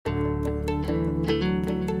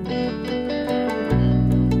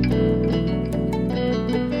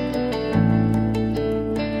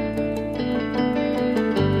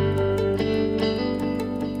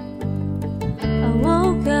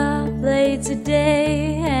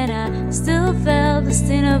yesterday, and I still felt the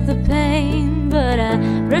sting of the pain, but I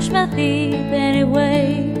brushed my teeth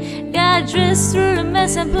anyway. Got dressed through the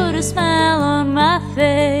mess and put a smile on my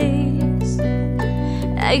face.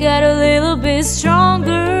 I got a little bit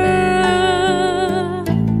stronger,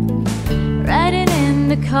 riding in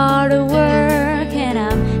the car to work, and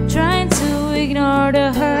I'm trying to ignore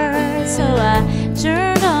the hurt, so I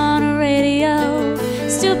turned on a radio.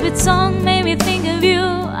 Stupid song made me think of you.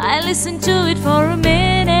 I listened to it for a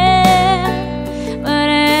minute, but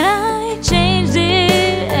then I changed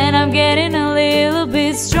it, and I'm getting a little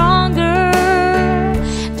bit stronger,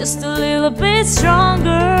 just a little bit stronger.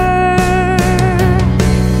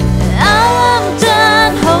 I'm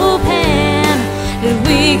done hoping that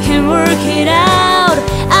we can work it out.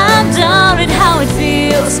 I'm done with how it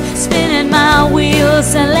feels, spinning my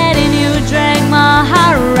wheels and letting you drag my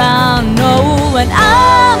heart around. No, and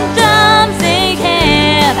I'm done thinking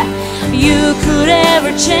you could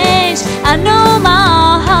ever change. I know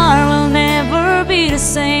my heart will never be the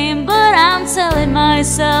same, but I'm telling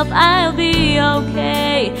myself I'll be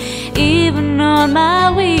okay, even on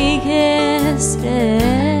my weakest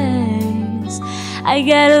days. I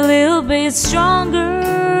get a little bit stronger,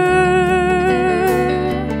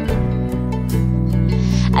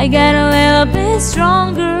 I get a little bit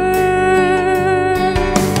stronger.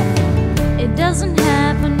 It doesn't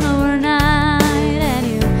happen overnight, and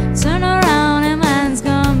you turn around and months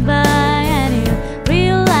gone by, and you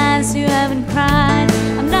realize you haven't cried.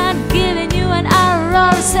 I'm not giving you an hour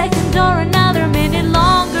or a second or another minute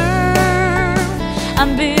longer.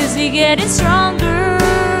 I'm busy getting stronger.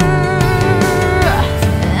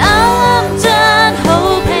 I'm done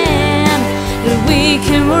hoping that we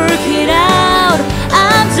can work it out.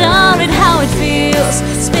 I'm done with how it feels,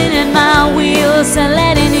 spinning my wheels and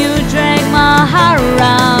letting you drag my heart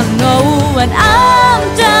around. No, and I'm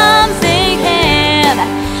done thinking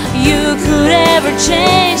you could ever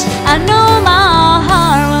change. I know my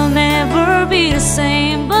heart will never be the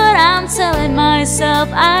same, but I'm telling myself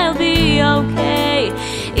I'll be okay,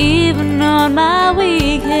 even on my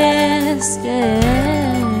weakest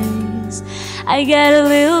days. I get a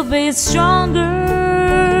little bit stronger,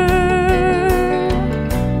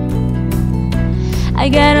 I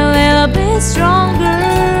get a little bit stronger.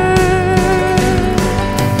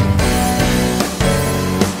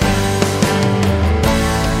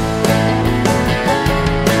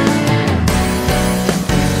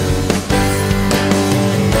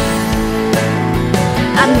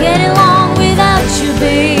 I'm getting along without you,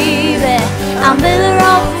 baby. I'm better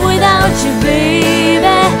off without you,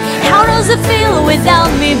 baby. How does it feel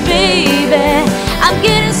without me, baby? I'm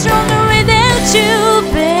getting stronger without you,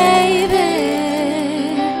 baby.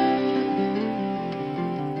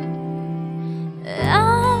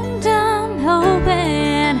 I'm done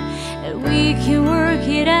hoping that we can work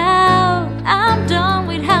it out. I'm done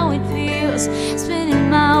with how it feels, spinning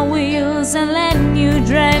my wheels and letting you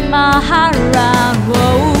drag my heart around.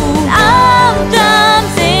 Whoa, I'm done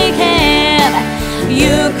thinking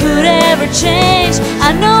you could ever change.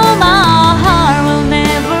 I know my heart will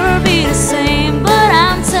never be the same, but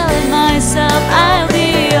I'm telling myself I'll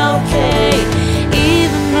be okay,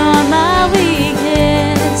 even on my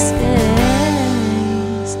weakest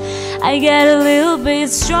days. I get a little bit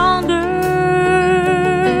stronger,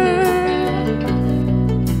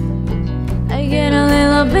 I get a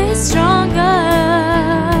little bit stronger.